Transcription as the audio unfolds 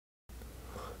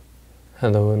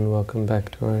Hello and welcome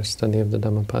back to our study of the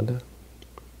Dhammapada.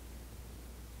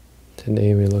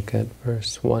 Today we look at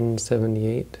verse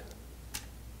 178,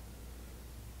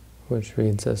 which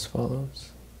reads as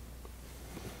follows.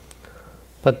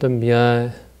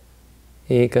 Patabhya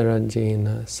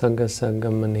ekarajena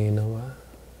sagasagamanena va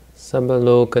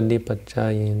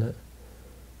sabalokadipachayena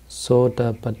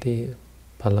sotapati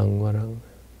palangvarang.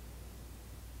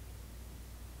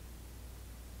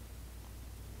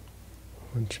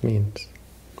 Which means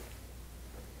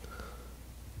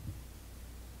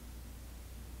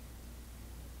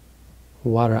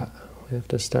Vara. We have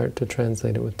to start to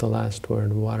translate it with the last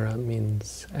word. Vara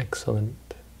means excellent.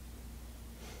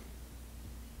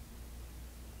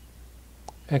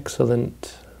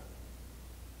 Excellent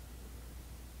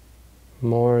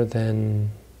more than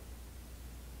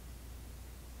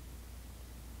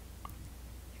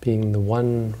being the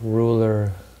one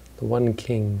ruler, the one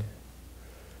king,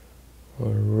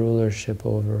 or rulership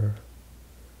over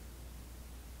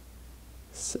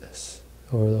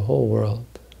the whole world.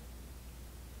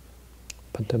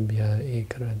 Patabhya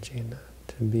ekarajena,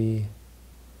 to be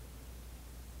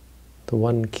the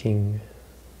one king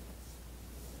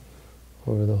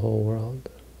over the whole world,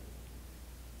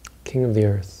 king of the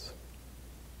earth.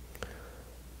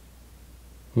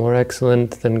 More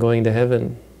excellent than going to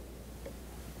heaven.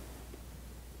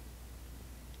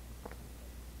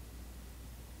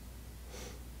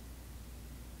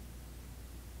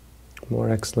 More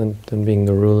excellent than being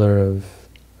the ruler of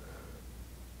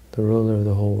the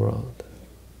whole world.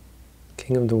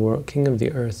 King of the world, king of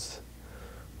the earth,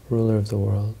 ruler of the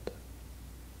world.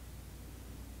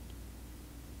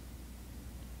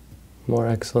 More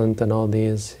excellent than all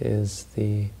these is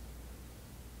the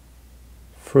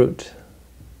fruit,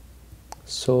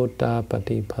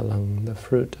 sotapati palang, the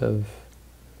fruit of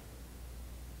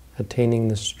attaining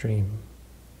the stream.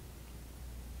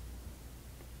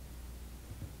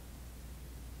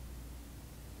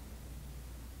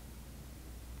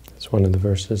 It's one of the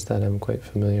verses that I'm quite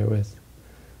familiar with.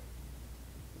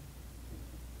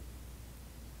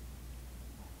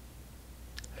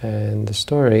 And the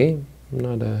story,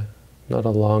 not a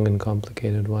long and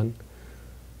complicated one.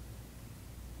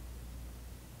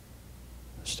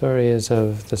 The story is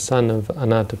of the son of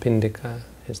Anathapindika.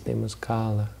 His name was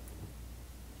Kala.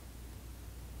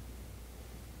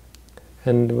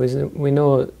 And we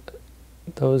know,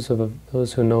 those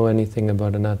who know anything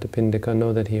about Anathapindika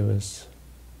know that he was,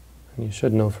 and you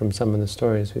should know from some of the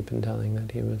stories we've been telling,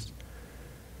 that he was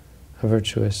a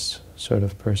virtuous sort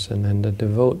of person and a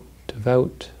devout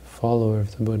follower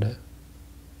of the Buddha.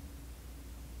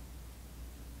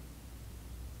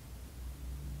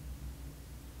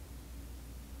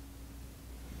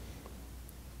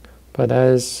 But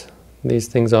as these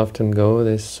things often go,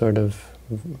 this sort of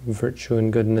virtue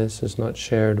and goodness is not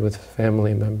shared with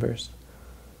family members,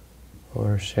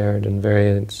 or shared in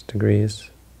various degrees.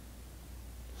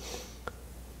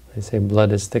 They say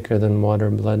blood is thicker than water.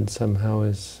 Blood somehow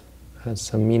has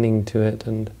some meaning to it,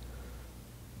 and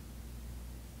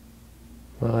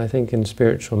well, I think in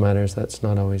spiritual matters that's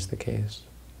not always the case.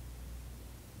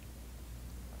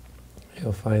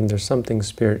 You'll find there's something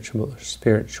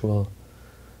spiritual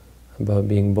about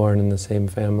being born in the same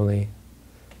family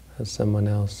as someone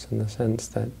else, in the sense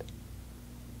that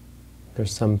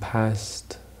there's some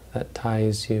past that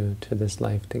ties you to this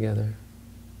life together.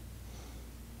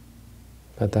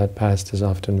 But that past is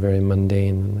often very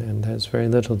mundane and has very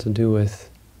little to do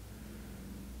with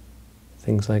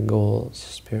things like goals,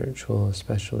 spiritual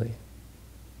especially.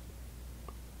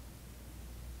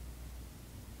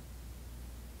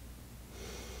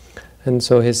 And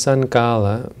so his son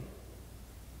Kala,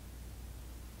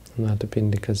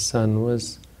 Anathapindika's son,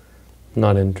 was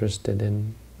not interested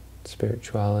in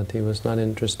spirituality, was not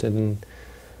interested in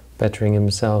bettering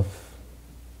himself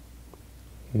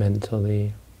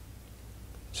mentally,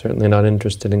 certainly not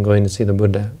interested in going to see the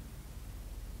Buddha.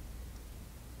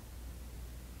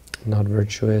 Not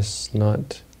virtuous,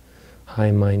 not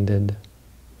high-minded,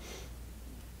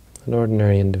 an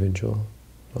ordinary individual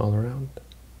all around.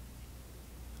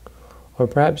 Or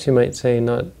perhaps you might say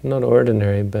not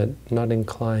ordinary, but not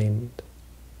inclined.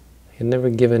 He had never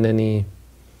given any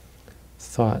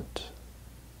thought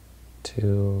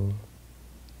to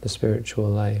the spiritual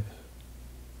life.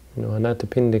 You know,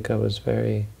 Anathapindika was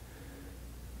very,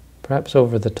 perhaps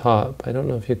over the top. I don't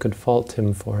know if you could fault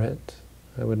him for it.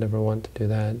 I would never want to do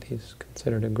that. He's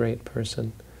considered a great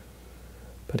person.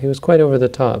 But he was quite over the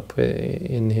top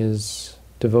in his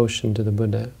devotion to the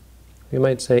Buddha. You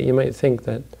might think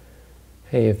that,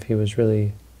 hey, if he was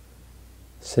really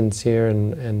sincere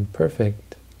and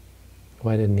perfect,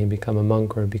 why didn't he become a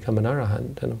monk or become an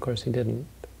arahant? And of course he didn't.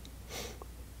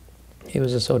 He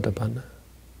was a Sotapanna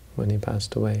when he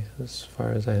passed away, as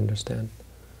far as I understand.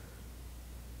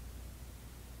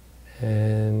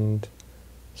 And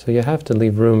so you have to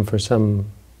leave room for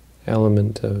some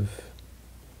element of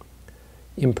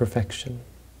imperfection.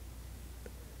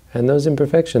 And those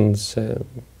imperfections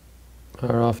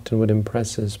are often what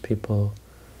impresses people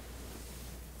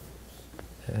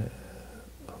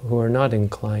who are not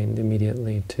inclined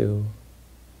immediately to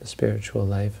the spiritual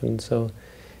life. And so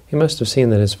he must have seen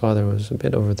that his father was a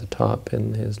bit over the top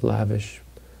in his lavish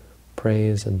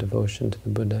praise and devotion to the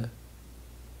Buddha.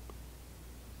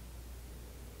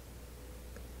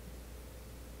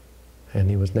 And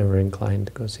he was never inclined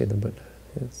to go see the Buddha.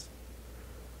 He's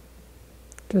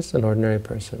just an ordinary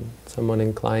person, someone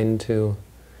inclined to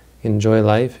enjoy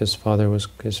life. His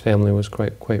family was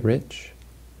quite rich.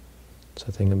 So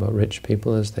the thing about rich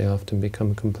people is they often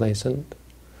become complacent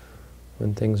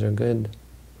when things are good.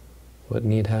 What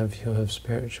need have you of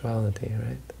spirituality,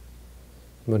 right?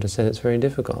 The Buddha said it's very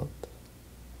difficult.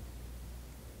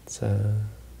 It's when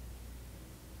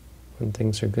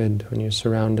things are good, when you're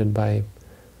surrounded by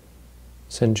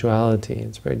sensuality,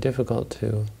 it's very difficult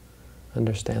to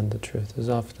understand the truth. There's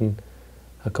often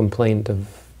a complaint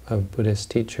of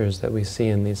Buddhist teachers that we see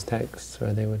in these texts,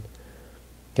 where they would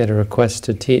get a request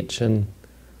to teach and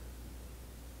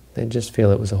they just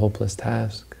feel it was a hopeless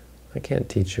task. I can't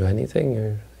teach you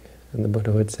anything. And the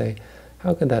Buddha would say,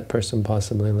 how could that person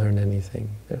possibly learn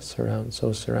anything? They're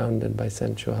so surrounded by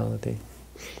sensuality,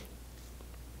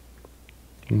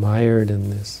 mired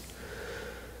in this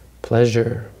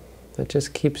pleasure that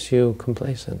just keeps you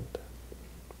complacent.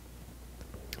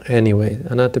 Anyway,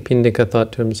 Anathapindika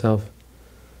thought to himself,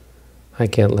 I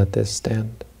can't let this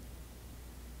stand.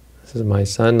 This is my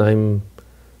son. I'm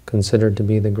considered to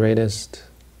be the greatest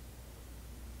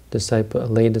disciple,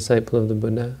 lay disciple of the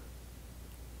Buddha,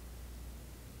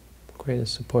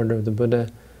 greatest supporter of the Buddha.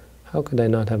 How could I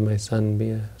not have my son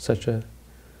be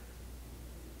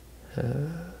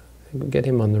get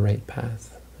him on the right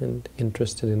path and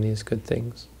interested in these good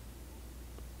things?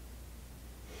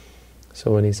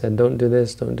 So when he said, don't do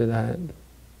this, don't do that,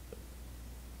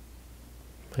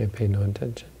 I paid no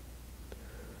attention.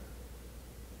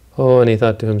 Oh, and he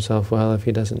thought to himself, well, if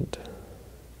he doesn't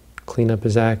clean up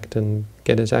his act and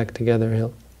get his act together,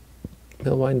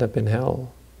 he'll wind up in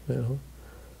hell, you know.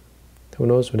 Who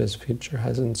knows what his future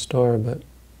has in store, but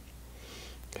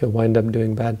he'll wind up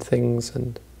doing bad things,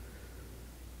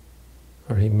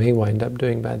 or he may wind up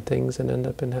doing bad things and end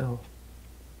up in hell.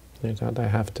 And he thought, I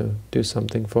have to do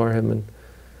something for him. And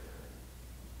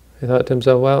he thought to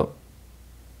himself, well,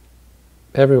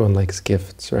 everyone likes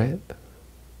gifts, right?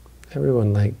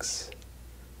 Everyone likes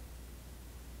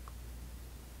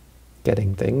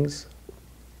getting things.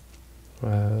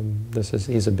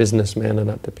 He's a businessman,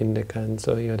 Anathapindika, and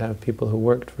so you would have people who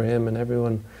worked for him, and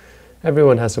everyone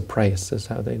has a price, is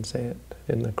how they'd say it,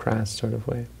 in the crass sort of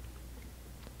way.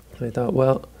 And I thought,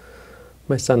 well,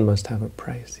 my son must have a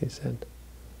price, he said.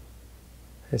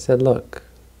 I said, look,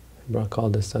 he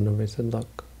called his son over, he said,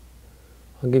 look,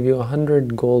 I'll give you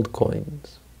 100 gold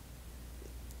coins,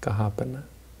 kahapana.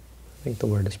 I think the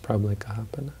word is probably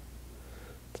kahapana.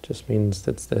 It just means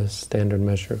it's the standard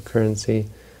measure of currency,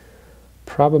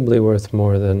 probably worth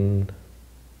more than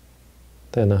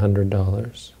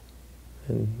 $100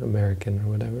 in American or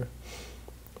whatever.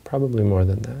 Probably more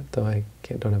than that, though I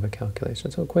don't have a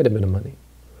calculation. So quite a bit of money,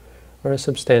 or a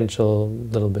substantial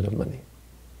little bit of money.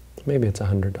 Maybe it's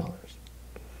 $100.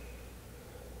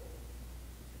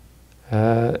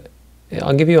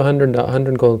 I'll give you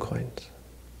 100 gold coins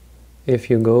if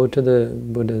you go to the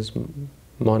Buddha's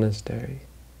monastery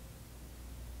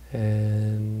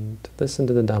and listen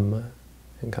to the Dhamma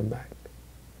and come back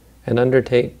and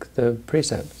undertake the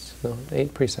precepts,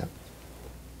 8 precepts.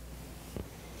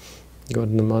 Go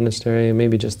to the monastery,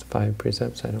 maybe just the 5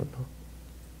 precepts, I don't know.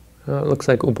 It looks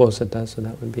like Uposatha, so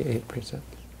that would be 8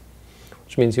 precepts.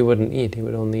 Which means he wouldn't eat, he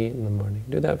would only eat in the morning.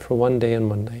 Do that for 1 day and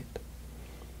 1 night.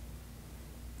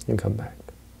 And come back.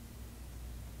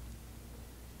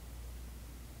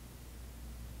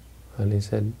 And he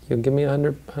said, you'll give me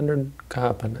 100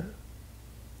 kahapana.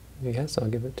 Yes, I'll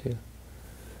give it to you.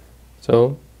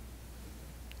 So,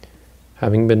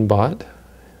 having been bought,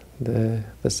 the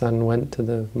son went to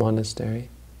the monastery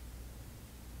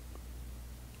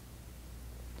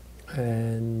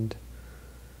and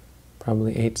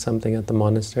probably ate something at the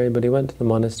monastery, but he went to the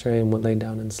monastery and lay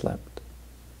down and slept.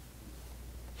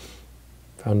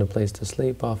 Found a place to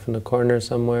sleep, off in a corner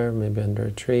somewhere, maybe under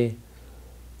a tree.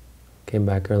 Came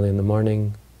back early in the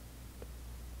morning.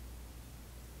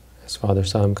 His father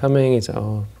saw him coming. He said,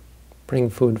 oh, bring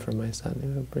food for my son. He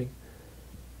would bring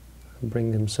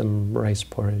bring him some rice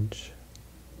porridge.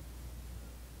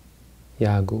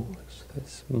 Yagu,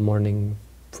 this morning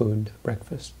food,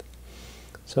 breakfast.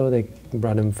 So they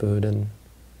brought him food, and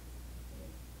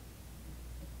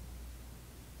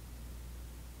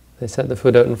they set the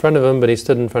food out in front of him, but he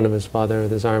stood in front of his father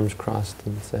with his arms crossed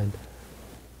and said,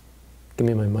 "Give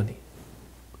me my money.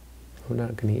 I'm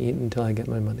not going to eat until I get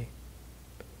my money."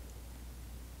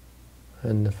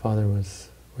 And the father was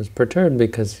perturbed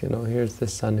because, here's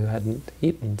this son who hadn't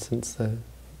eaten since the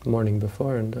morning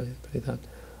before, but he thought,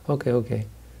 okay,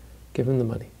 give him the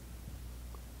money.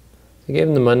 He gave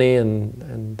him the money,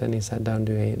 and then he sat down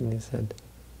to eat, and he said,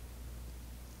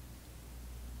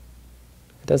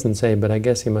 it doesn't say, but I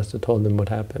guess he must have told them what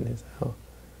happened. He said, "Oh,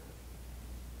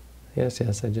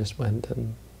 yes, I just went,"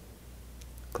 and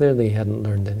clearly he hadn't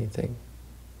learned anything.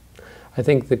 I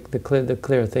think the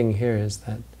clear thing here is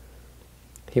that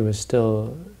he was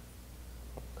still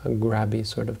a grabby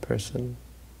sort of person,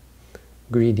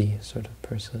 greedy sort of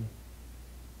person.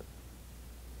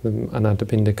 The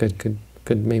Anathapindika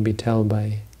could maybe tell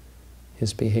by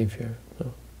his behavior.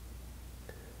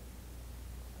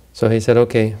 So he said,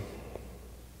 "Okay,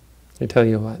 I tell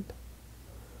you what.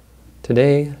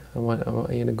 Today I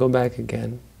want you to go back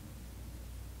again.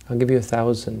 I'll give you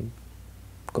 1,000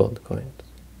 gold coins.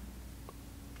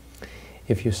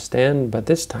 If you stand, but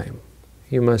this time,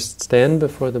 you must stand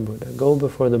before the Buddha, go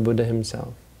before the Buddha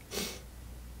himself,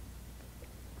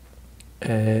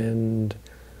 and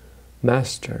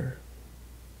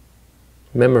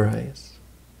memorize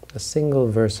a single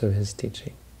verse of his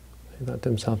teaching." He thought to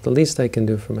himself, the least I can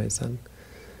do for my son,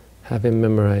 have him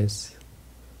memorize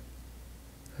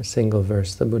a single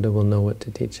verse. The Buddha will know what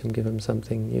to teach him, give him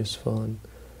something useful, and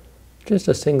just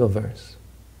a single verse.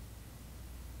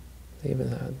 Even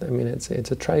that,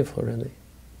 it's a trifle, really.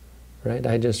 Right?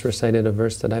 I just recited a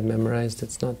verse that I've memorized.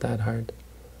 It's not that hard.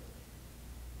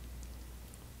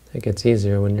 It gets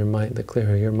easier when the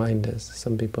clearer your mind is.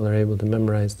 Some people are able to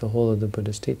memorize the whole of the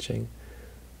Buddha's teaching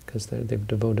because they've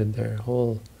devoted their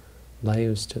whole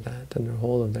lives to that and their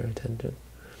whole of their attention.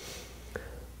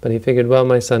 But he figured, well,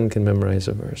 my son can memorize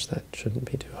a verse. That shouldn't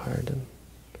be too hard. And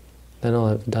then I'll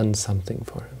have done something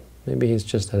for him. Maybe he's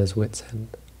just at his wit's end.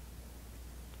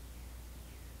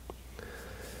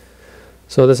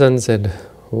 So the son said,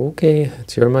 "Okay,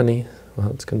 it's your money."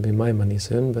 Well, it's going to be my money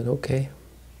soon, but okay.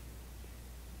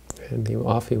 And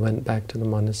off he went back to the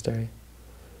monastery.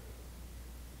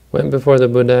 Went before the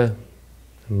Buddha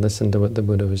and listened to what the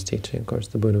Buddha was teaching. Of course,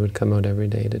 the Buddha would come out every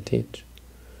day to teach.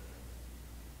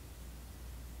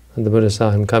 And the Buddha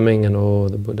saw him coming, and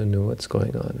the Buddha knew what's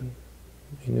going on.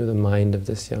 And he knew the mind of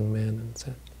this young man and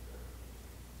said,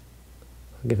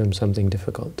 "I'll give him something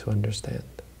difficult to understand.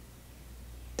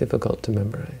 Difficult to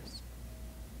memorize,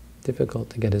 difficult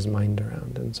to get his mind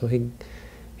around." And so he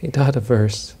taught a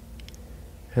verse,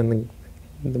 and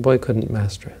the boy couldn't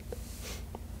master it.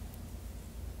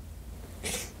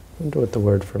 I wonder what the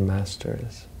word for master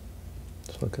is.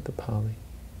 Let's look at the Pali.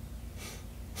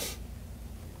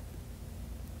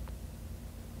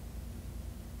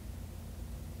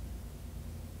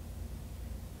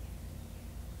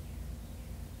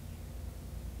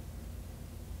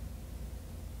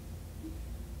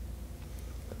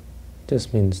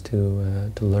 Just means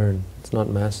to learn. It's not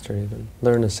master even.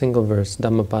 Learn a single verse,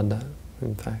 Dhammapada,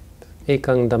 in fact.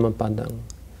 Ekang Dhammapadang.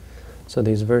 So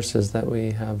these verses that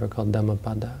we have are called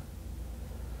Dhammapada.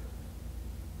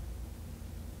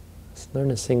 Let's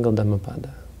learn a single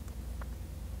Dhammapada.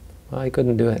 Well, I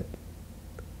couldn't do it.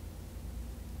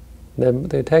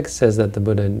 The text says that the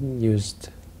Buddha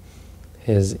used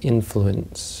his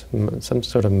influence, some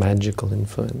sort of magical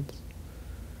influence.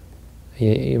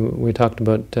 We talked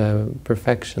about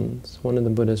perfections. One of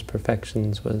the Buddha's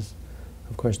perfections was,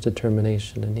 of course,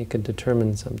 determination, and he could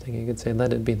determine something. He could say,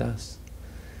 "Let it be thus."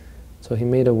 So he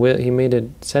made it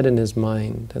set in his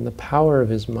mind, and the power of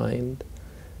his mind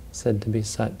said to be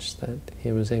such that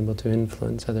he was able to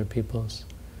influence other people's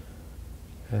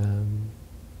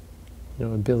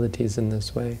abilities in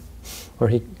this way, or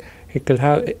he could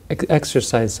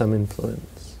exercise some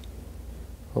influence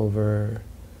over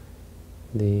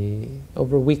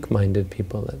weak-minded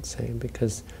people, let's say,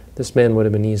 because this man would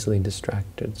have been easily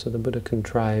distracted. So the Buddha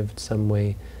contrived some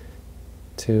way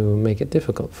to make it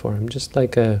difficult for him, just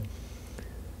like a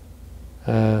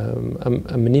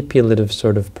manipulative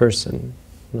sort of person.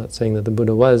 I'm not saying that the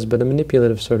Buddha was, but a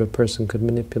manipulative sort of person could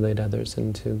manipulate others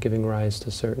into giving rise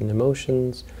to certain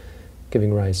emotions,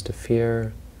 giving rise to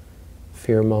fear,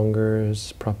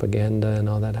 fear-mongers, propaganda and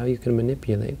all that, how you can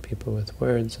manipulate people with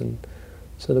words. And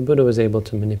so the Buddha was able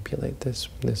to manipulate this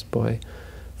boy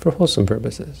for wholesome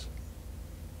purposes.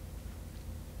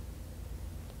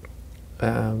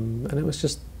 And it was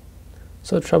just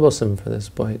so troublesome for this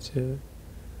boy too.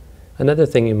 Another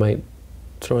thing you might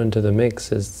throw into the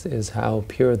mix is how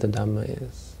pure the Dhamma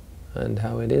is, and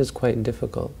how it is quite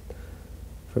difficult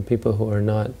for people who are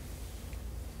not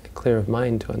clear of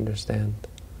mind to understand.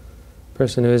 A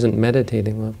person who isn't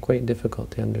meditating will have quite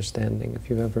difficulty understanding. If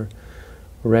you've ever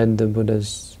read the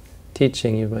Buddha's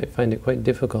teaching, you might find it quite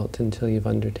difficult until you've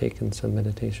undertaken some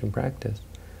meditation practice,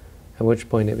 at which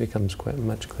point it becomes quite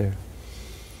much clearer.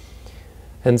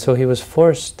 And so he was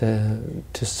forced to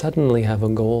suddenly have a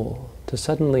goal, to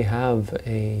suddenly have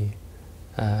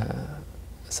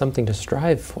something to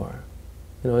strive for.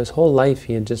 You know, his whole life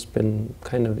he had just been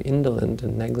kind of indolent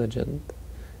and negligent.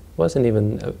 It wasn't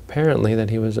even apparently that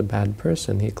he was a bad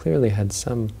person. He clearly had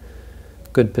some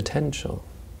good potential.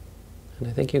 And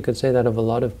I think you could say that of a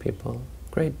lot of people.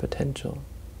 Great potential.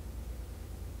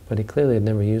 But he clearly had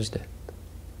never used it.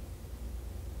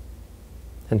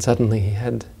 And suddenly he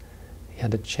had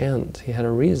a chance, he had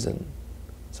a reason,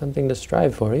 something to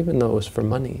strive for, even though it was for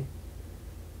money.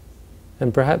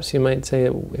 And perhaps you might say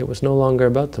it was no longer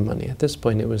about the money. At this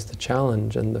point it was the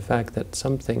challenge and the fact that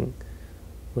something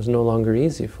was no longer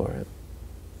easy for him.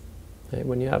 Right?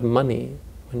 When you have money,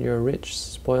 when you're a rich,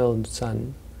 spoiled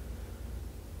son,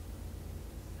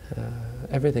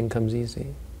 everything comes easy.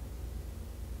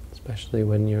 Especially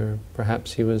when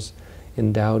perhaps he was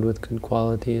endowed with good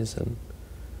qualities and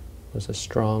was a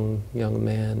strong young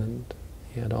man, and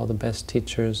he had all the best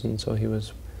teachers, and so he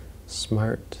was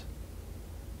smart,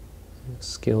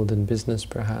 skilled in business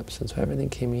perhaps, and so everything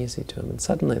came easy to him, and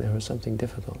suddenly there was something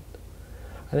difficult.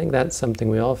 I think that's something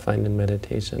we all find in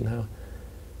meditation,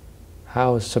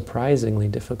 how surprisingly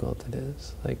difficult it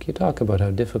is. Like, you talk about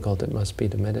how difficult it must be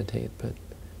to meditate, but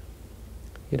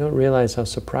you don't realize how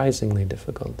surprisingly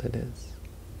difficult it is.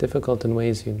 Difficult in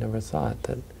ways you never thought.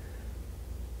 That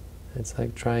it's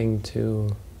like trying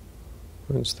to,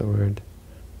 what's the word?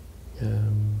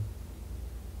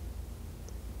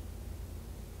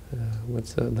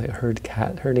 Like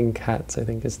herding cats, I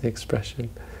think is the expression.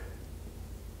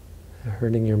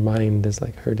 Herding your mind is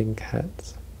like herding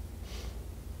cats.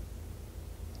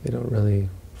 We don't really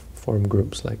form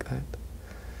groups like that.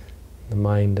 The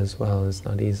mind as well is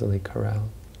not easily corralled.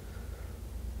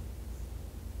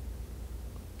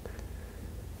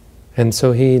 And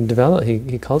so he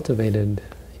cultivated,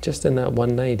 just in that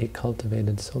one night, he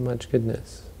cultivated so much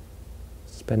goodness,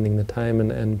 spending the time,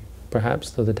 and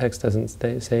perhaps, though the text doesn't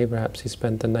say, perhaps he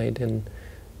spent the night in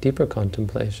deeper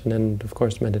contemplation and, of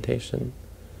course, meditation,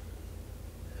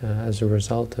 as a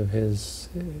result of his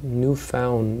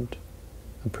newfound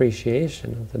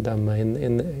appreciation of the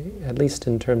Dhamma, at least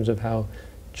in terms of how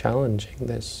challenging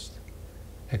this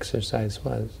exercise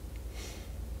was.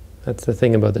 That's the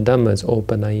thing about the Dhamma, it's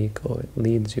opanayiko, it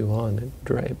leads you on,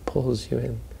 it pulls you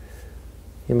in.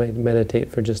 You might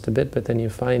meditate for just a bit, but then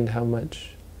you find how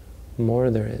much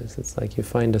more there is. It's like you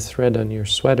find a thread on your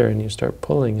sweater and you start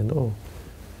pulling, and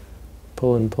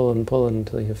pull and pull and pull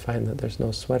until you find that there's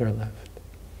no sweater left.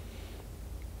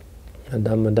 And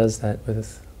Dhamma does that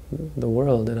with the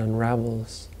world. It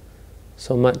unravels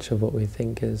so much of what we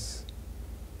think is,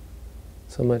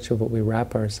 so much of what we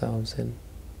wrap ourselves in.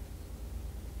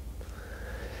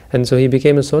 And so he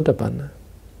became a Sotapanna,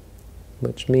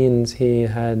 which means he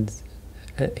had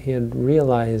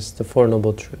realized the Four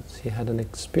Noble Truths. He had an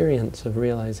experience of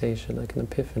realization, like an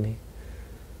epiphany,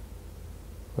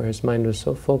 where his mind was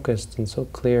so focused and so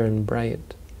clear and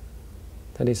bright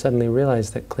that he suddenly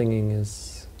realized that clinging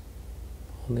is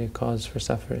only a cause for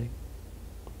suffering.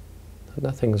 That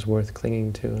nothing's worth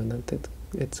clinging to, and that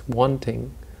it's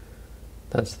wanting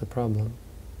that's the problem.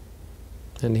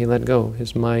 And he let go.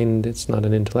 His mind, it's not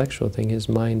an intellectual thing, his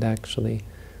mind actually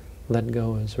let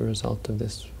go as a result of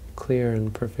this clear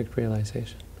and perfect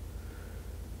realization.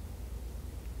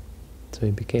 So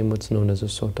he became what's known as a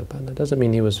Sotapanna. It doesn't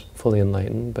mean he was fully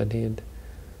enlightened, but he had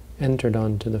entered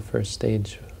on to the first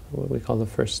stage, what we call the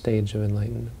first stage of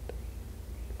enlightenment.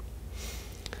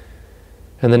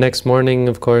 And the next morning,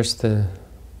 of course, the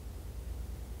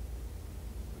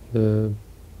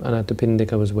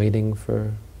Anathapindika was waiting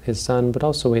for his son, but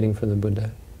also waiting for the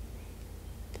Buddha.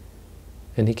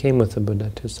 And he came with the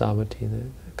Buddha to Savatthi, the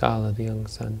Kala, the young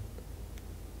son.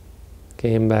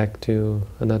 Came back to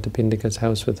Anathapindika's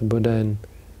house with the Buddha, and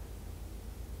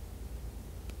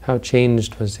how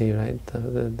changed was he, right?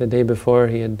 The day before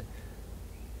he had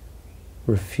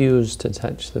refused to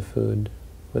touch the food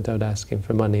without asking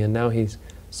for money, and now he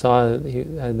saw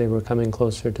they were coming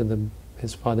closer to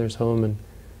his father's home, and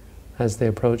as they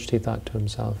approached he thought to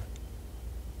himself,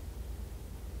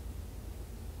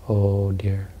 oh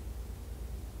dear,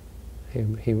 He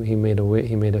made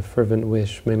a fervent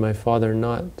wish, may my father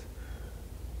not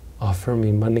offer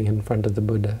me money in front of the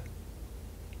Buddha.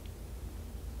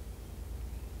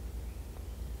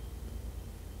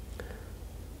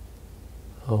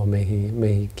 Oh, may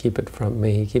he keep it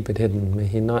hidden. May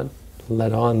he not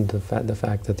let on to the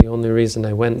fact that the only reason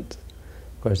I went,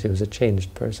 of course he was a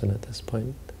changed person at this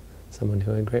point, someone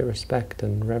who had great respect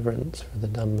and reverence for the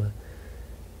Dhamma,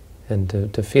 and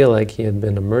to feel like he had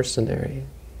been a mercenary.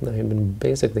 He had been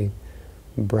basically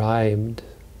bribed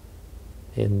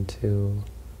into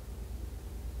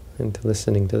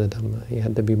listening to the Dhamma. He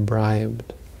had to be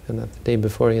bribed, and that the day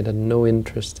before he had no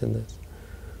interest in this.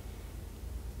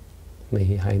 May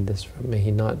he hide this from may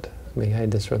he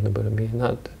hide this from the Buddha. May he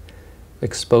not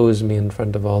expose me in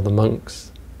front of all the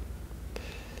monks.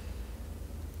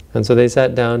 And so they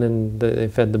sat down and they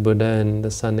fed the Buddha, and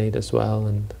the son ate as well.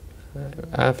 And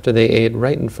after they ate,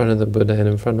 right in front of the Buddha and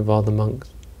in front of all the monks,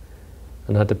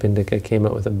 Anathapindika came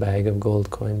out with a bag of gold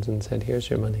coins and said, "Here's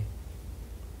your money."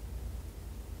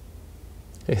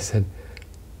 This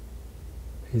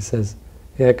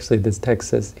text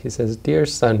says, he says, "Dear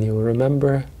son, you will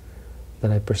remember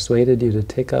that I persuaded you to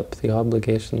take up the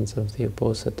obligations of the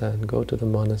Uposatha and go to the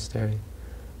monastery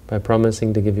by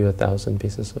promising to give you 1,000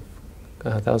 pieces of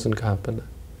 1,000 kahapana.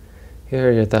 Here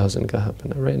are your 1,000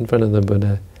 kahapana." Right in front of the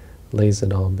Buddha, lays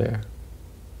it all bare.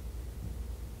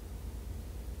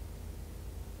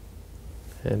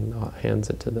 And hands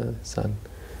it to the son.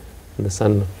 And the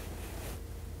son,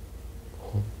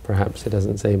 perhaps it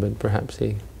doesn't say, but perhaps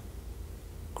he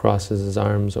crosses his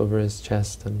arms over his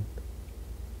chest and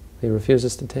he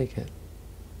refuses to take it,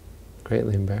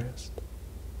 greatly embarrassed.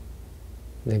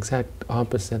 The exact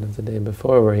opposite of the day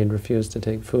before, where he'd refused to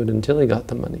take food until he got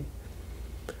the money.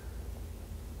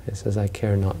 He says, "I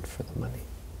care not for the money."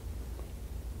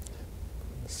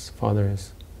 His father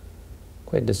is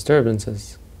quite disturbed and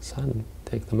says, "Son,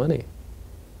 take the money."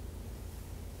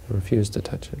 He refused to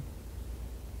touch it,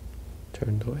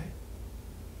 turned away.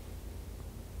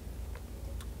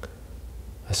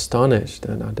 Astonished,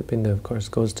 and Anathapindika, of course,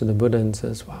 goes to the Buddha and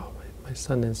says, "Wow, my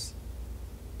son is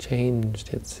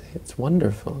changed. It's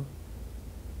wonderful."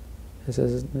 He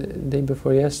says, "The day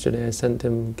before yesterday, I sent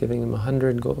him, giving him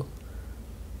 100 gold,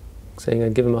 saying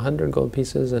I'd give him 100 gold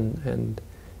pieces, and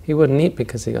he wouldn't eat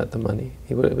because he got the money.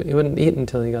 He wouldn't eat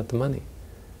until he got the money.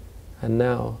 And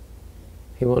now,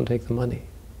 he won't take the money."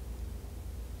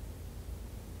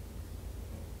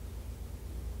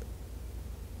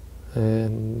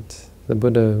 And the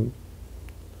Buddha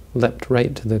leapt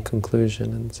right to the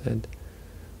conclusion and said,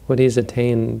 what he's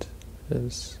attained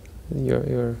is your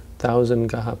 1,000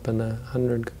 kahapana,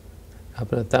 100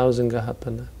 kahapana, 1,000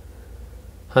 kahapana,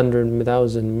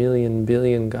 100,000 million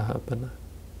billion kahapana.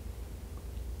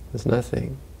 There's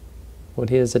nothing. What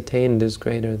he has attained is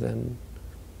greater than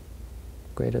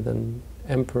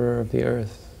Emperor of the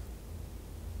earth,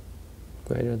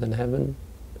 greater than heaven.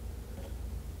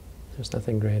 There's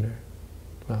nothing greater.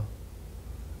 Well,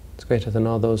 it's greater than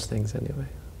all those things anyway.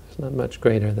 There's not much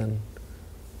greater than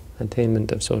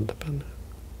attainment of Sotapanna.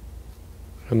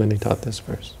 And then he taught this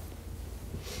verse.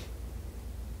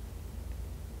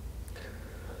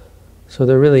 So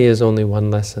there really is only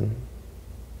one lesson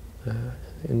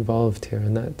involved here,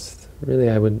 and that's really,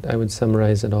 I would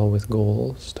summarize it all with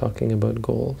goals, talking about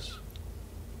goals.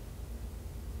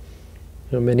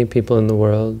 You know, many people in the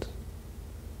world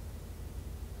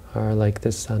are like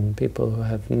this son, people who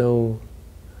have no,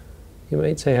 you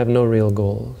might say, have no real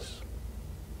goals.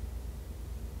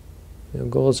 You know,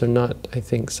 goals are not, I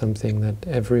think, something that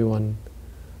everyone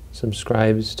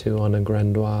subscribes to on a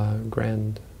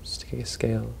grand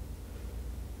scale.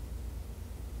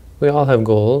 We all have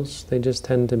goals, they just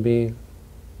tend to be,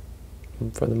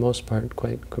 for the most part,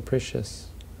 quite capricious.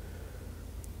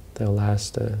 They'll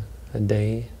last a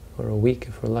day or a week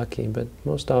if we're lucky, but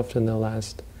most often they'll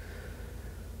last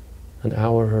an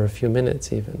hour or a few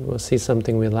minutes even. We'll see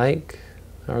something we like,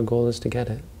 our goal is to get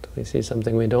it. We see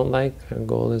something we don't like, our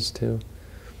goal is to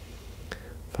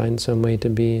find some way to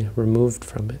be removed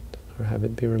from it, or have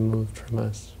it be removed from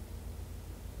us.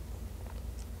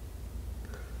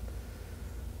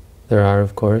 There are,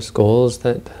 of course, goals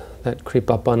that creep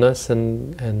up on us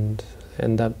and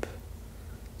end up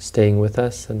staying with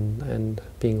us and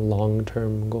being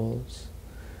long-term goals.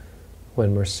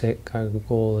 When we're sick, our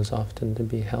goal is often to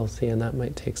be healthy, and that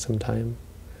might take some time.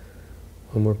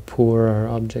 When we're poor, our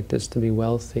object is to be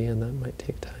wealthy, and that might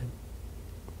take time.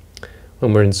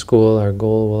 When we're in school, our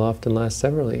goal will often last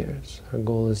several years. Our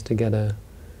goal is to get a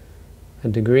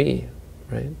degree,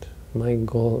 right? My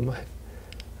goal,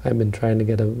 I've been trying to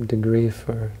get a degree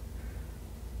for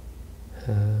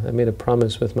I made a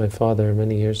promise with my father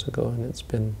many years ago, and it's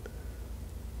been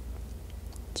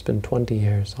 20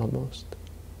 years almost.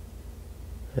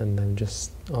 And I'm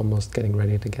just almost getting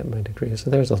ready to get my degree. So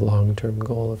there's a long-term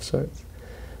goal of sorts.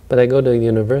 But I go to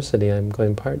university, I'm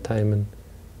going part-time, and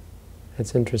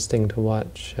it's interesting to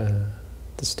watch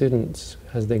the students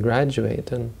as they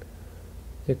graduate, and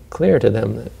it's clear to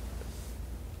them that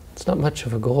it's not much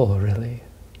of a goal, really.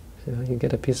 You know, you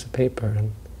get a piece of paper,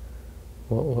 and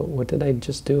what did I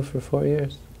just do for 4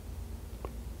 years?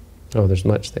 Oh, there's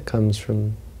much that comes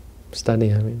from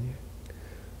study. I mean, you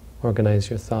organize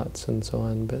your thoughts and so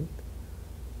on, but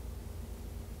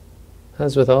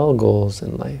as with all goals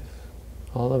in life,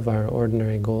 all of our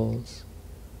ordinary goals,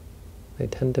 they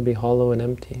tend to be hollow and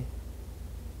empty.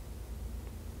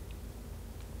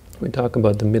 We talk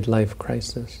about the midlife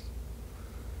crisis.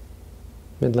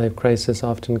 Midlife crisis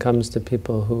often comes to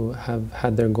people who have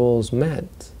had their goals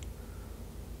met,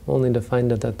 only to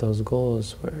find out that those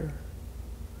goals were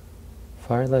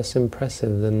far less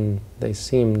impressive than they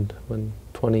seemed when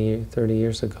 20, 30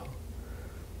 years ago.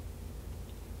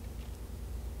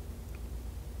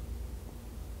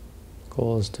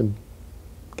 Goals to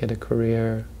get a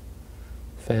career,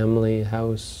 family,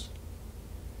 house,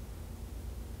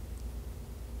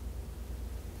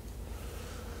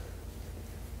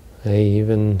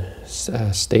 even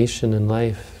a station in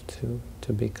life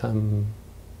to become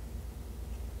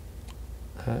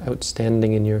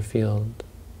outstanding in your field,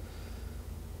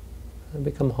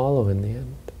 become hollow in the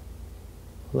end.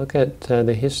 Look at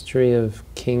the history of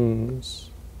kings.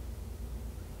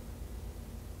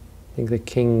 I think the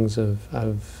kings of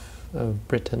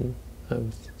Britain,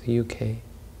 of the UK,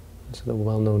 those are the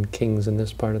well-known kings in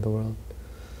this part of the world.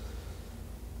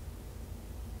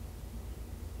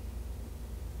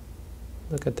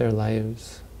 Look at their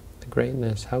lives, the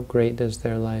greatness. How great is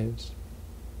their lives?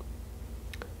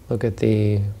 Look at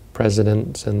the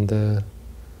presidents and the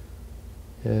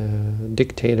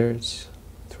dictators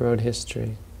throughout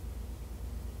history.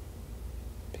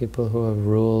 People who have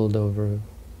ruled over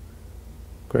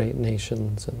great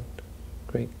nations and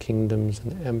great kingdoms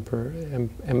and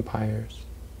empires.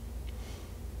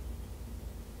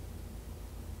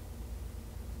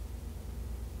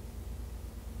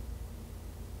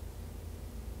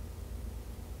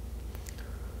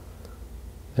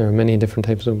 There are many different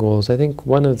types of goals. I think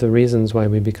one of the reasons why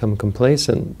we become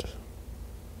complacent,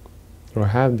 or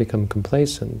have become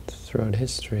complacent throughout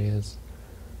history, is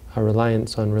our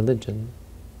reliance on religion.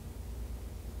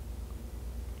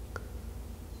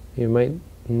 You might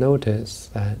notice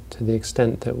that to the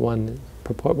extent that one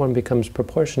becomes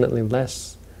proportionately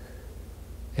less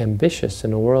ambitious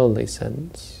in a worldly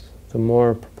sense, the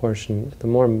more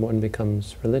one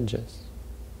becomes religious.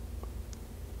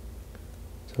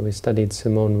 So we studied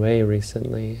Simone Weil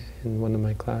recently in one of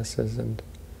my classes, and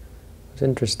it was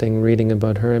interesting reading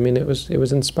about her. I mean, it was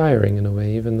inspiring in a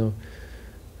way, even though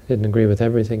I didn't agree with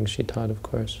everything she taught, of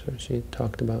course, or she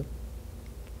talked about.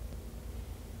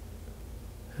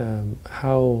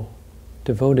 How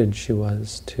devoted she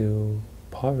was to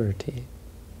poverty,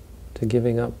 to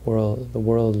giving up the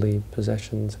worldly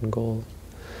possessions and goals,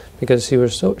 because she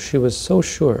was so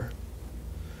sure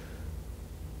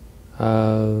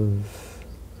of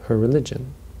her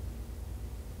religion.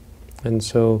 And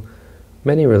so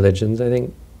many religions, I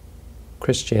think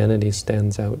Christianity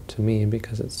stands out to me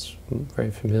because it's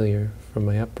very familiar from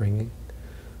my upbringing,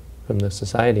 from the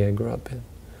society I grew up in.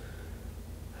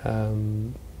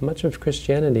 Much of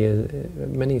Christianity,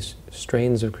 many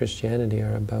strains of Christianity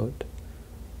are about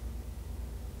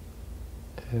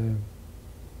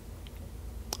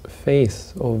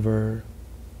faith over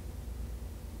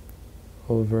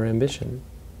ambition.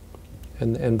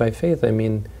 And by faith I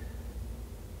mean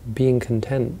being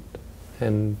content,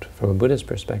 and from a Buddhist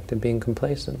perspective, being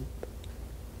complacent,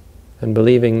 and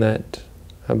believing that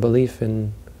your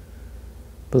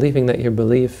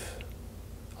belief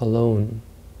alone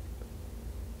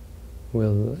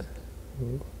will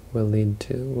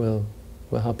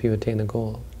help you attain a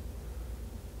goal.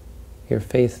 Your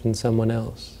faith in someone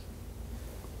else.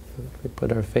 We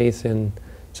put our faith in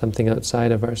something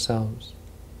outside of ourselves,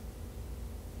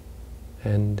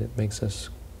 and it makes us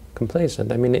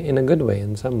complacent. I mean, in a good way,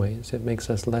 in some ways. It makes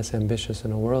us less ambitious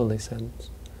in a worldly sense.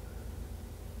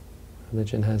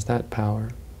 Religion has that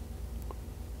power.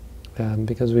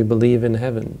 Because we believe in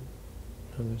heaven.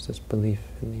 There's this belief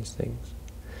in these things.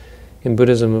 In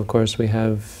Buddhism, of course, we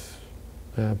have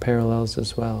parallels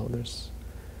as well.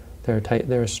 There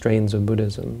are strains of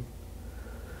Buddhism.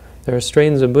 There are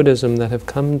strains of Buddhism that have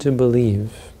come to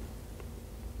believe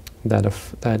that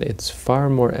it's far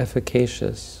more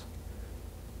efficacious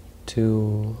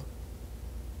to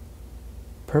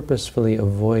purposefully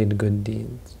avoid good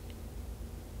deeds,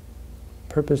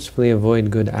 purposefully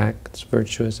avoid good acts,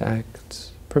 virtuous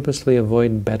acts, purposefully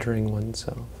avoid bettering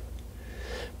oneself.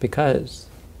 Because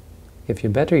if you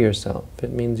better yourself,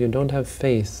 it means you don't have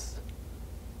faith.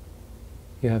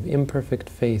 You have imperfect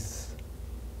faith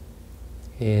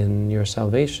in your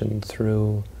salvation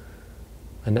through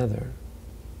another.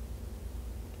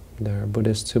 There are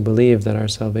Buddhists who believe that our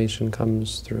salvation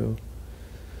comes through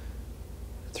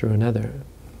another.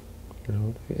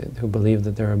 Who believe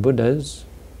that there are Buddhas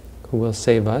who will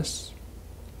save us,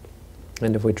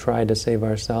 and if we try to save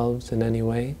ourselves in any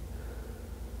way,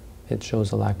 it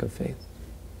shows a lack of faith.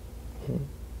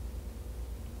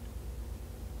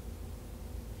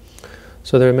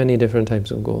 So there are many different types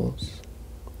of goals.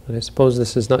 And I suppose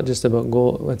this is not just about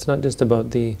goal. It's not just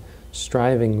about the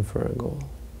striving for a goal,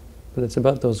 but it's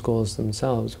about those goals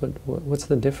themselves. What's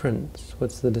the difference?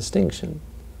 What's the distinction?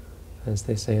 As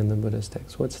they say in the Buddhist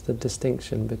text, what's the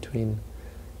distinction between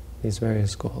these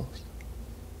various goals?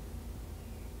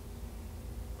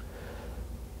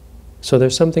 So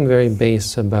there's something very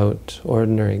base about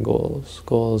ordinary goals.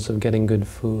 Goals of getting good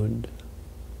food,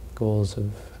 goals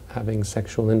of having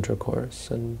sexual intercourse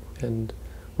and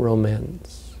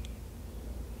romance,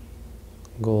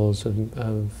 goals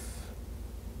of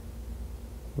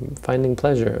finding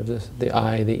pleasure of the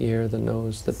eye, the ear, the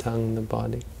nose, the tongue, the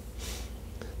body.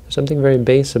 There's something very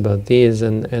base about these,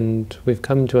 and we've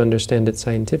come to understand it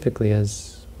scientifically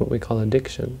as what we call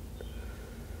addiction.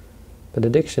 But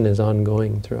addiction is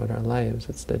ongoing throughout our lives.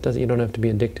 You don't have to be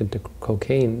addicted to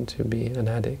cocaine to be an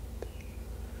addict.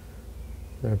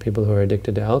 There are people who are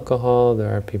addicted to alcohol,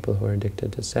 there are people who are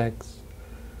addicted to sex.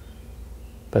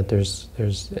 But there's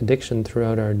addiction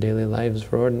throughout our daily lives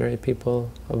for ordinary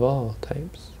people of all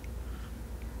types.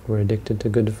 We're addicted to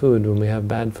good food. When we have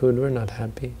bad food, we're not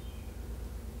happy.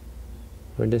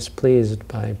 We're displeased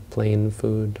by plain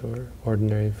food or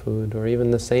ordinary food, or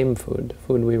even the same food.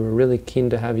 Food we were really keen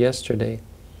to have yesterday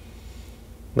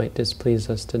might displease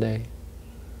us today.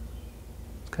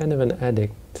 It's kind of an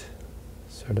addict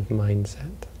sort of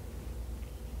mindset.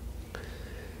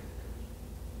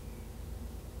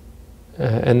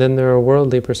 And then there are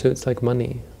worldly pursuits like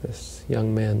money, this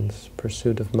young man's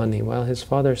pursuit of money. While his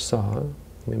father saw,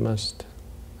 we must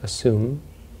assume,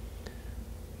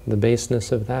 the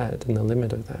baseness of that and the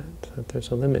limit of that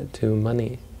there's a limit to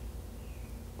money.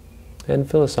 And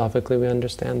philosophically we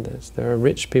understand this. There are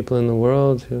rich people in the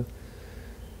world who,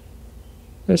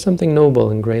 there's something noble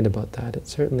and great about that.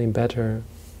 It's certainly better,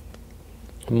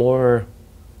 more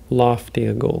lofty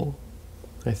a goal,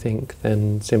 I think,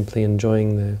 than simply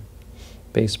enjoying the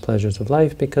base pleasures of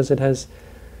life, because it has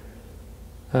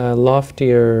a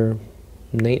loftier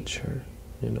nature.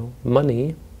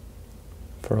 Money,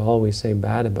 for all we say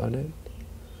bad about it,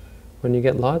 when you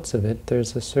get lots of it,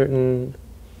 there's a certain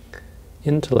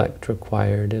intellect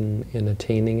required in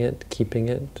attaining it, keeping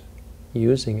it,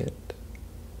 using it.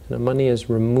 Money is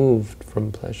removed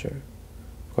from pleasure.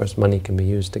 Of course, money can be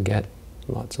used to get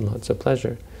lots and lots of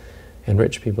pleasure, and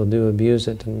rich people do abuse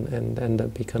it and end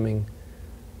up becoming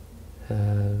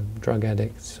drug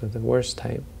addicts of the worst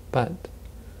type. But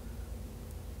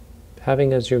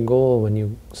having as your goal when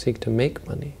you seek to make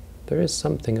money, there is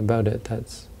something about it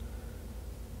that's,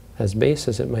 as base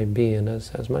as it might be, and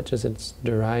as much as it's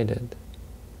derided,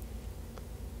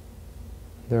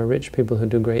 there are rich people who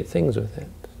do great things with it,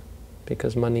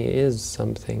 because money is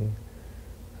something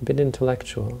a bit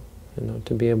intellectual,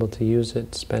 to be able to use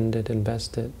it, spend it,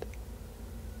 invest it,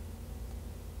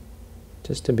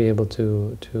 just to be able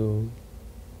to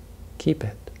keep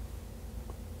it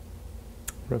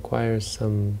requires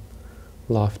some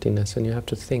loftiness, and you have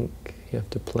to think, you have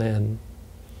to plan.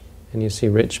 And you see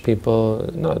rich people,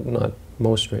 not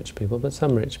most rich people, but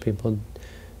some rich people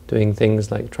doing things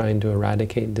like trying to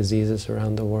eradicate diseases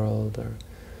around the world, or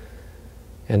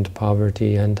end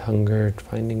poverty, end hunger,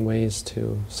 finding ways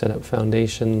to set up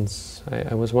foundations.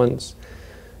 I was once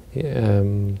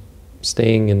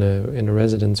staying in a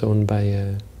residence owned by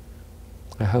a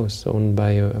house owned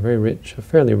by a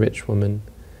fairly rich woman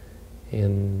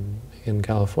in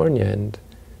California, and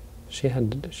she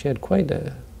had quite a,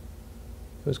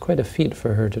 it was quite a feat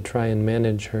for her to try and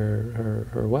manage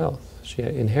her wealth. She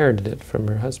inherited it from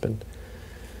her husband,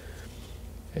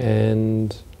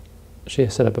 and she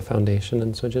set up a foundation.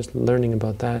 And so just learning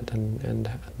about that and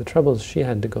the troubles she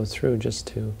had to go through just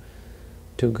to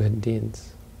do good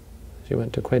deeds, she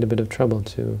went to quite a bit of trouble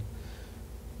to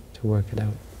work it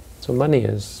out. So money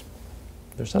is,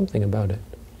 there's something about it,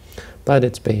 but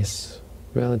it's base,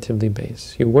 relatively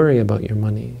base. You worry about your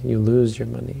money, you lose your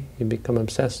money, you become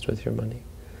obsessed with your money.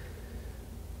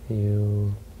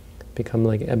 You become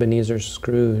like Ebenezer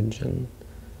Scrooge and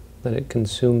let it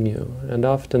consume you. And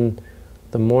often,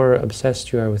 the more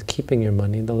obsessed you are with keeping your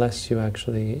money, the less you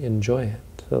actually enjoy it,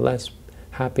 the less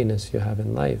happiness you have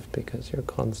in life, because you're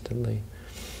constantly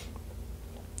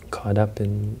caught up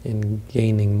in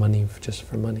gaining money just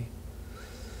for money.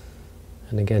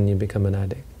 And again, you become an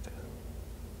addict.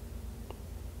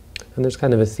 And there's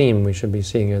kind of a theme we should be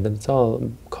seeing here, that it's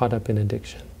all caught up in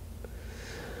addiction.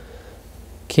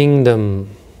 Kingdom,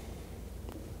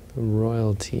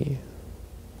 royalty,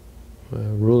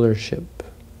 rulership.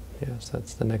 Yes,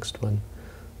 that's the next one.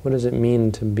 What does it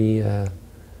mean to be a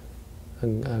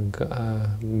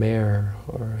mayor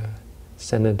or a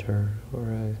senator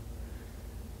or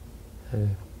a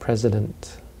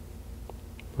president?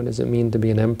 What does it mean to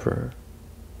be an emperor?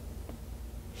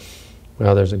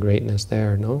 Well, there's a greatness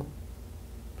there, no?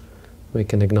 We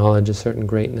can acknowledge a certain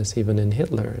greatness even in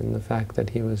Hitler, in the fact that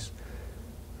he was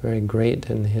very great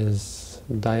in his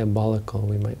diabolical,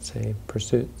 we might say,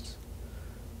 pursuits.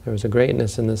 There was a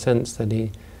greatness in the sense that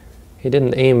he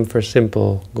didn't aim for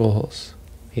simple goals.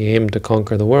 He aimed to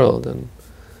conquer the world, and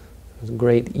it was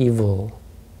great evil.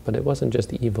 But it wasn't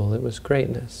just evil, it was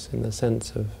greatness in the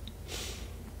sense of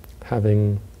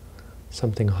having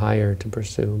something higher to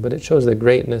pursue. But it shows that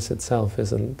greatness itself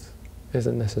isn't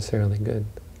necessarily good.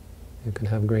 You can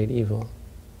have great evil.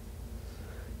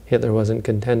 Hitler wasn't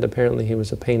content. Apparently he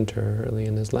was a painter early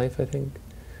in his life, I think.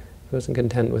 He wasn't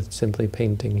content with simply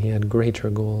painting. He had greater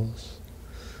goals.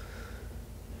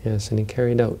 Yes, and he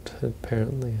carried out,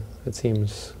 apparently, it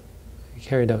seems,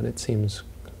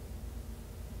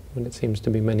 what it seems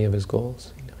to be many of his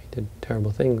goals. You know, he did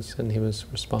terrible things, and he was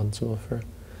responsible for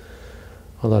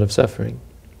a lot of suffering.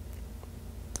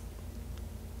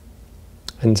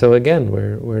 And so again,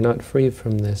 we're not free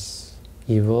from this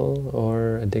evil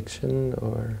or addiction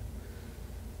or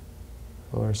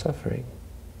suffering.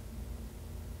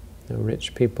 You know,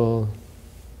 rich people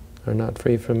are not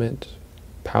free from it.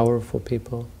 Powerful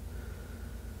people.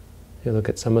 You look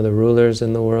at some of the rulers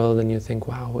in the world and you think,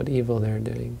 wow, what evil they're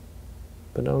doing.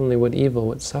 But not only what evil,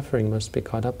 what suffering must be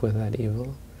caught up with that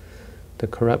evil. The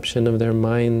corruption of their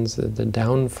minds, the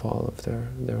downfall of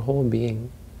their whole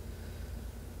being.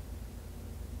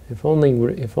 If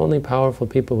only powerful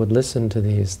people would listen to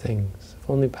these things, if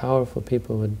only powerful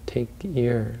people would take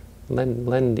ear,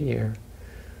 lend ear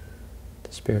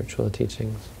to spiritual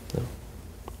teachings. No.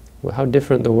 Well, how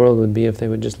different the world would be if they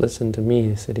would just listen to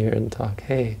me, sit here and talk,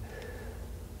 hey,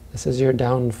 this is your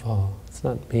downfall. It's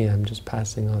not me, I'm just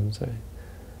passing on,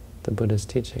 the Buddha's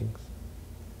teachings.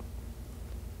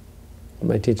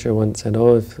 My teacher once said,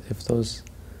 oh, if those,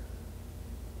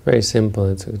 very simple,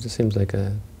 it just seems like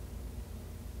a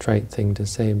trite thing to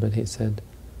say, but he said,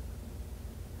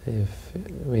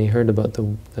 when he heard about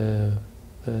the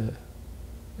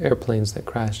airplanes that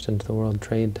crashed into the World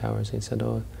Trade Towers, he said,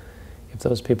 oh, if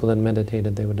those people had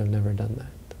meditated, they would have never done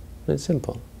that. And it's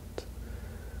simple. It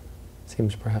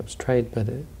seems perhaps trite, but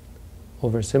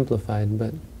oversimplified,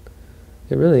 but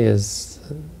it really is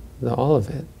all of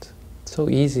it. It's so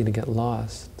easy to get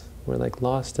lost. We're like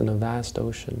lost in a vast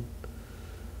ocean.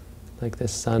 Like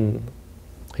this sun.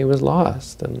 He was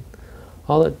lost, and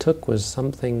all it took was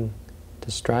something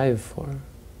to strive for.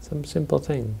 Some simple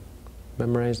thing.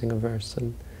 Memorizing a verse,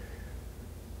 and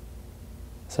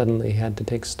suddenly he had to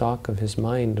take stock of his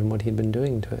mind and what he'd been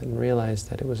doing to it, and realize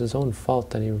that it was his own fault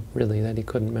that he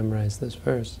couldn't memorize this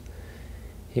verse.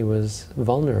 He was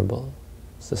vulnerable,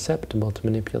 susceptible to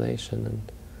manipulation, and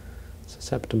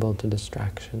susceptible to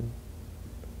distraction.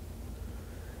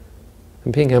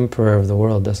 And being emperor of the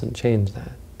world doesn't change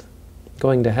that.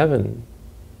 Going to heaven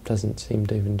doesn't seem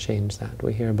to even change that.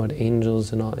 We hear about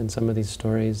angels in some of these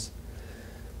stories.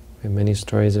 We have many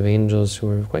stories of angels who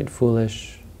are quite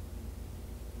foolish,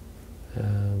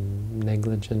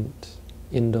 negligent,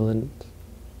 indolent,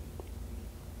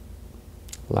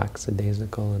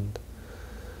 lackadaisical,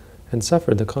 and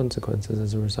suffer the consequences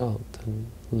as a result,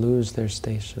 and lose their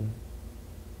station,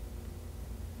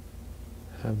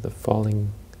 have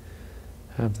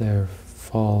their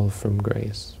fall from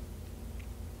grace.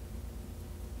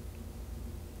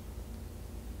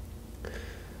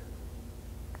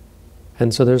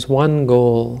 And so there's one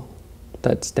goal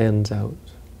that stands out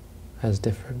as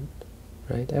different,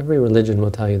 right? Every religion will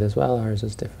tell you this, well, ours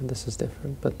is different, this is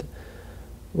different, but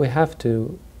we have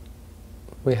to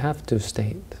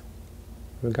state,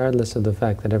 regardless of the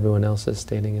fact that everyone else is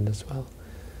stating it as well.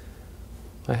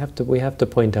 We have to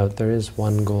point out there is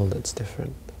one goal that's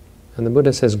different. And the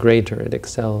Buddha says greater, it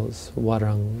excels.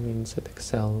 Warang means it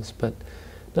excels, but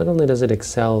not only does it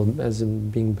excel as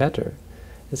in being better,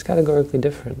 it's categorically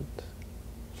different.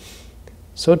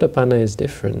 Sotapanna is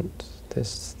different.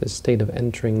 this state of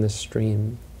entering the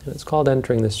stream. And it's called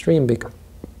entering the stream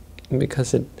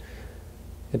because it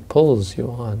pulls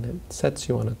you on, it sets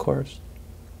you on a course.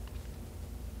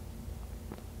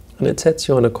 And it sets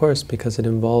you on a course because it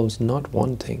involves not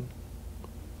wanting.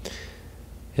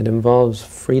 It involves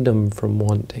freedom from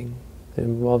wanting. It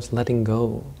involves letting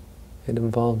go. It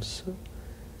involves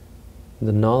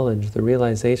the knowledge, the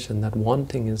realization that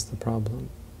wanting is the problem.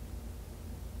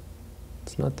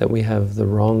 It's not that we have the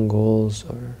wrong goals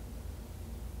or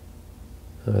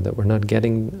that we're not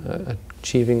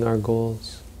achieving our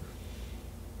goals.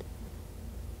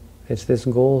 It's this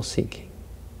goal seeking,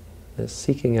 this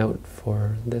seeking out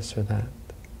for this or that.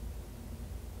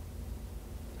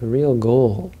 The real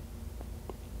goal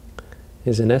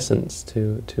is in essence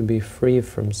to be free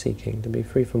from seeking, to be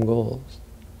free from goals.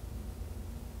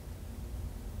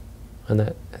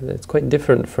 And it's quite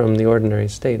different from the ordinary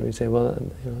state. We say, well,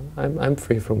 I'm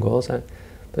free from goals, but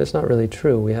it's not really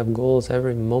true. We have goals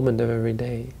every moment of every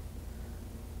day.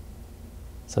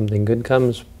 Something good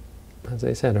comes, as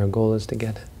I said, our goal is to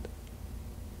get it.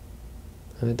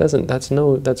 And it doesn't, that's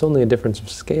only a difference of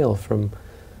scale from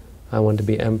I want to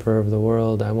be emperor of the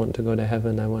world, I want to go to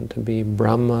heaven, I want to be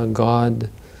Brahma, God,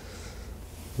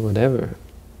 whatever.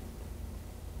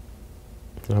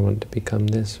 I want to become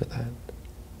this or that.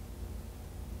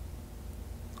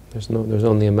 There's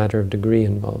only a matter of degree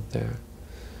involved there.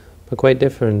 But quite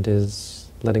different is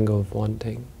letting go of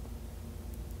wanting.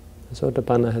 The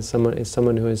Sotapanna is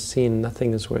someone who has seen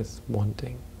nothing is worth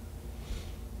wanting.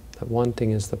 That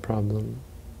wanting is the problem,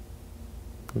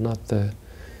 not the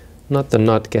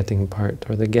not getting part,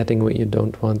 or the getting what you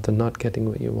don't want, the not getting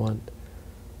what you want.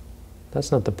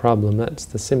 That's not the problem, that's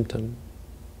the symptom.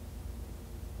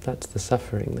 That's the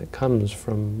suffering that comes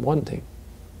from wanting.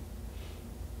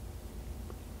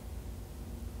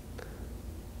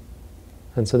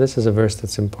 And so this is a verse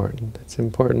that's important. It's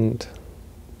important.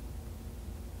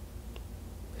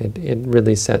 It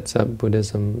really sets up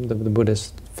Buddhism, the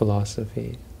Buddhist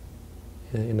philosophy,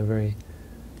 in a very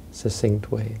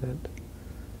succinct way. That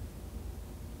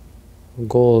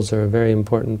goals are a very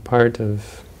important part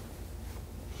of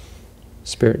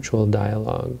spiritual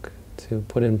dialogue, to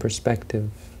put in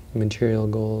perspective material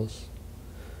goals,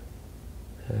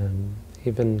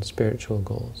 even spiritual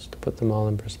goals, to put them all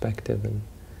in perspective and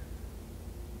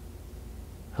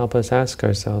help us ask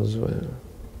ourselves,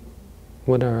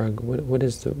 what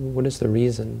is the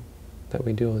reason that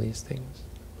we do all these things?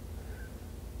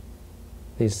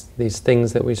 These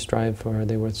things that we strive for, are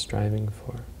they worth striving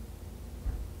for?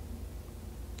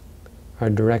 Our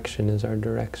direction is our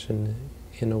direction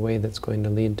in a way that's going to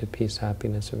lead to peace,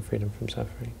 happiness, and freedom from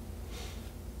suffering?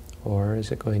 Or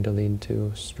is it going to lead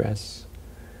to stress,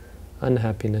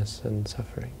 unhappiness, and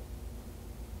suffering?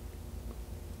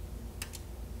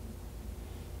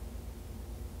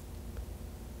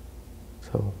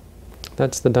 So,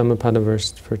 that's the Dhammapada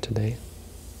verse for today.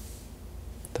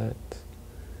 That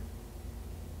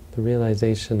the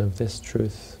realization of this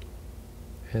truth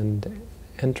and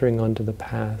entering onto the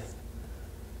path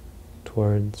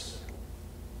towards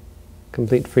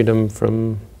complete freedom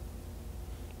from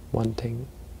wanting.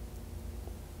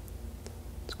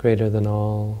 It's greater than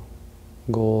all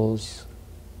goals,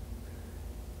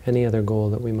 any other goal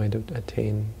that we might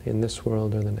attain in this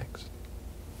world or the next.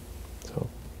 So,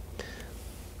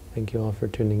 thank you all for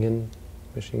tuning in.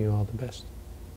 Wishing you all the best.